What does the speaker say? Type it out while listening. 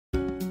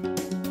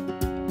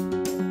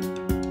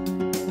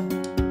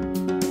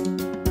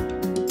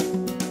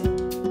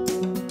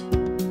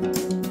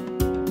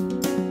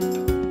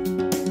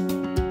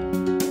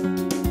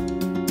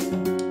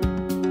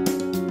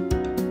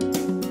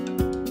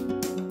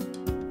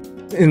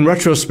In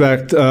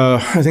retrospect,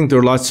 I think there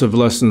are lots of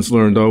lessons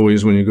learned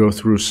always when you go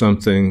through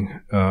something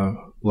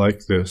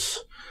like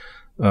this.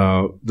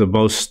 The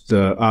most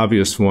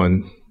obvious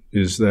one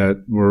is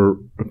that we're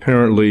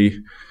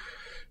apparently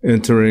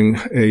entering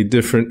a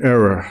different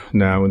era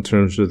now in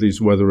terms of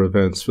these weather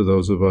events for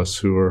those of us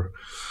who are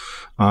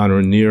on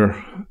or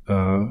near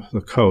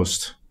the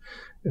coast.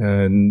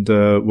 And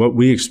what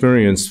we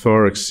experienced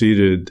far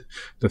exceeded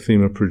the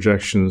FEMA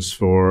projections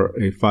for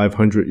a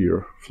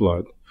 500-year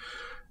flood.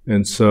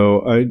 And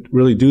so I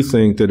really do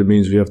think that it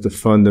means we have to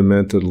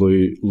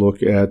fundamentally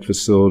look at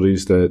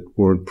facilities that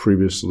weren't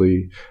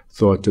previously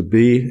thought to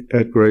be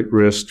at great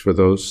risk. For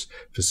those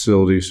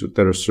facilities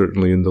that are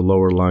certainly in the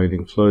lower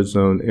lying flood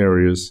zone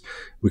areas,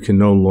 we can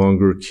no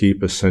longer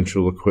keep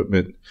essential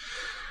equipment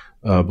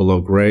below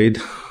grade.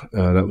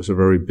 That was a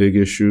very big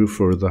issue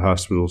for the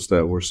hospitals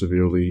that were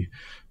severely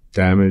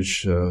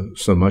damaged.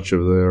 So much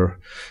of their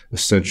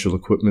essential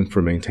equipment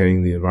for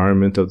maintaining the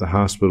environment of the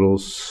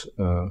hospitals,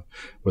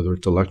 whether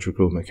it's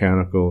electrical,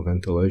 mechanical,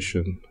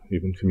 ventilation,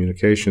 even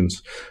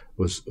communications,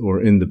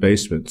 were in the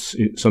basements.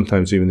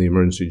 Sometimes even the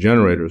emergency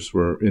generators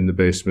were in the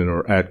basement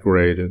or at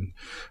grade and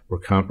were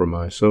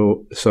compromised.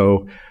 So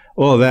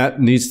all of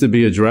that needs to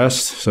be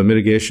addressed. So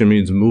mitigation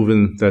means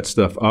moving that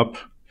stuff up,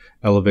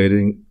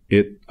 elevating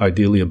it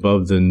ideally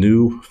above the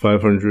new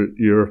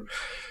 500-year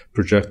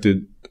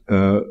projected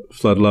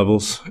flood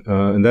levels,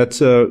 and that's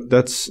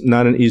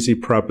not an easy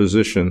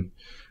proposition.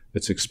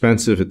 It's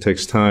expensive, it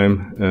takes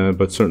time,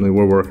 but certainly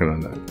we're working on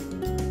that.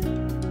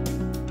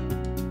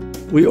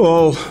 We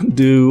all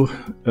do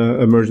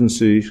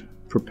emergency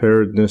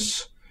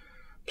preparedness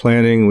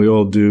planning. We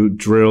all do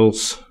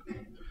drills,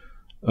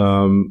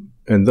 and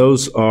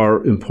those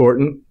are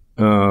important,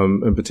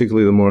 and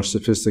particularly the more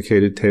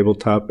sophisticated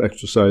tabletop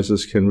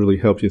exercises can really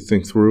help you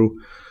think through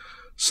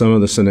some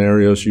of the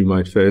scenarios you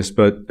might face.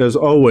 But as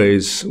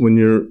always, when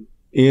you're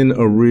in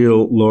a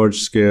real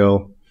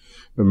large-scale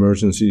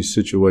emergency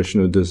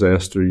situation or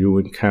disaster, you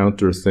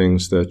encounter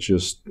things that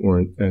just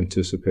weren't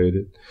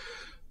anticipated.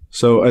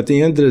 So at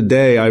the end of the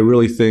day, I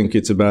really think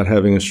it's about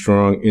having a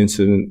strong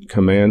incident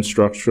command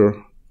structure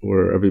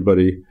where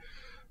everybody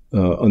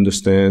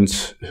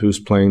understands who's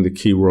playing the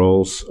key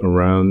roles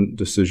around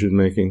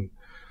decision-making.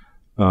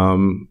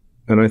 And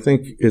I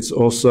think it's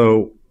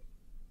also,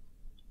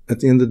 at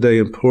the end of the day,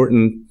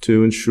 important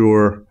to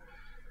ensure,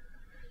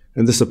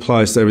 and this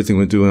applies to everything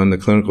we're doing on the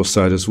clinical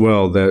side as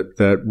well,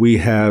 that we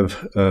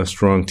have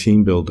strong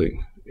team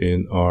building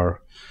in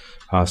our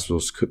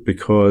hospitals,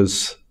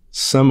 because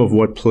some of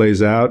what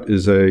plays out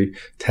is a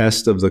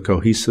test of the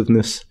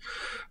cohesiveness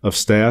of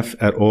staff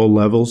at all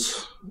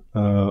levels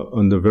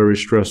under very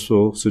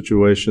stressful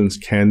situations.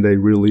 Can they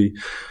really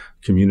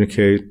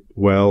communicate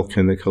well?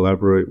 Can they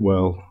collaborate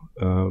well?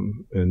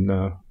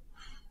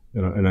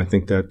 And I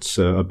think that's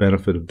a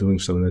benefit of doing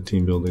some of that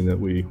team building that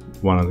we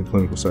want on the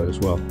clinical side as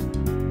well.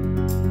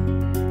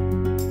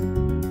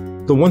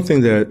 The one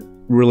thing that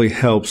really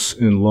helps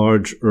in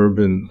large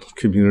urban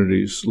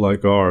communities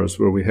like ours,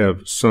 where we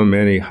have so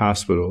many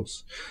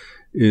hospitals,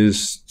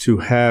 is to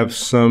have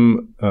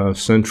some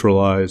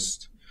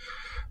centralized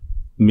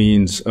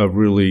means of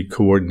really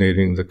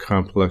coordinating the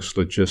complex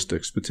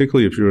logistics,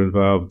 particularly if you're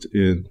involved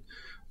in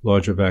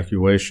large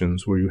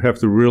evacuations, where you have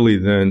to really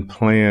then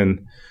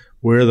plan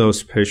where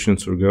those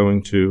patients are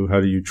going to, how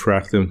do you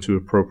track them to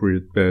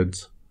appropriate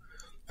beds,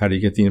 how do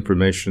you get the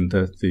information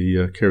that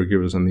the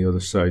caregivers on the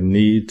other side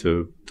need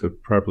to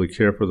properly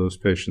care for those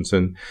patients.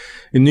 And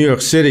in New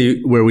York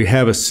City, where we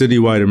have a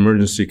citywide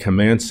emergency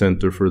command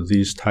center for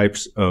these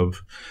types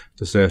of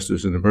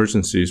disasters and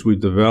emergencies, we've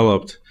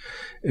developed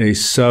a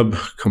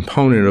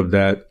sub-component of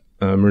that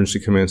emergency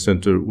command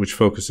center, which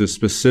focuses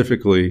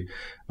specifically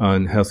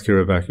on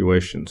healthcare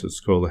evacuations. It's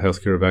called the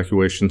Healthcare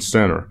Evacuation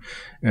Center.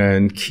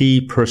 And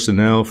key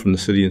personnel from the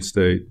city and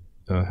state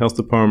health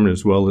department,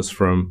 as well as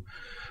from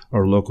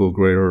our local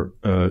Greater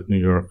New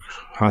York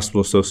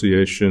Hospital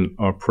Association,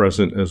 are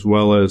present, as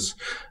well as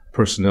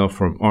personnel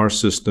from our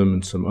system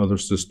and some other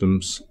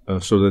systems,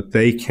 so that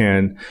they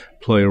can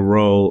play a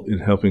role in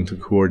helping to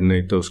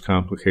coordinate those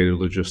complicated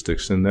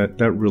logistics. And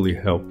that really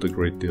helped a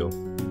great deal.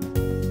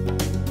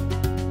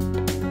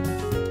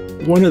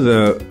 One of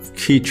the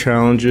key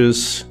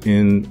challenges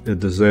in a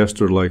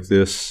disaster like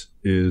this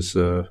is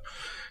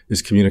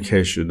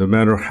communication. No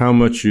matter how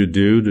much you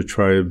do to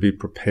try to be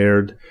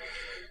prepared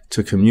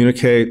to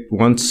communicate,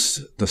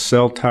 once the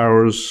cell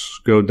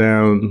towers go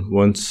down,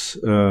 once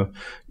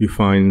you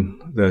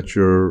find that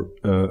your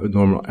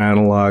normal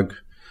analog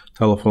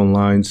telephone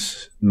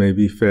lines may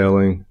be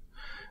failing,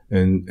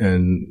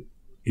 and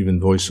even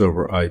voice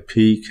over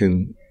IP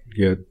can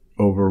get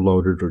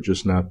overloaded or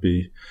just not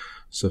be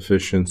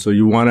sufficient. So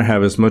you want to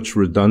have as much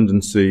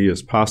redundancy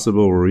as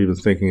possible. We're even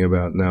thinking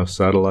about now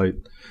satellite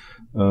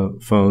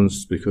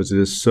phones, because it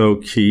is so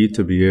key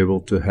to be able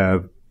to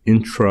have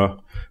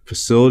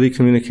intra-facility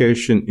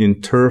communication,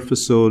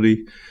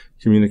 inter-facility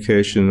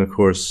communication, and of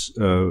course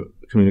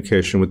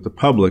communication with the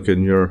public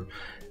and your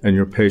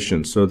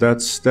patients. So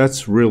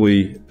that's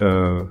really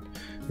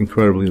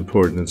incredibly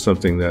important and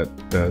something that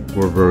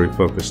we're very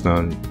focused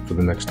on for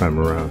the next time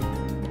around.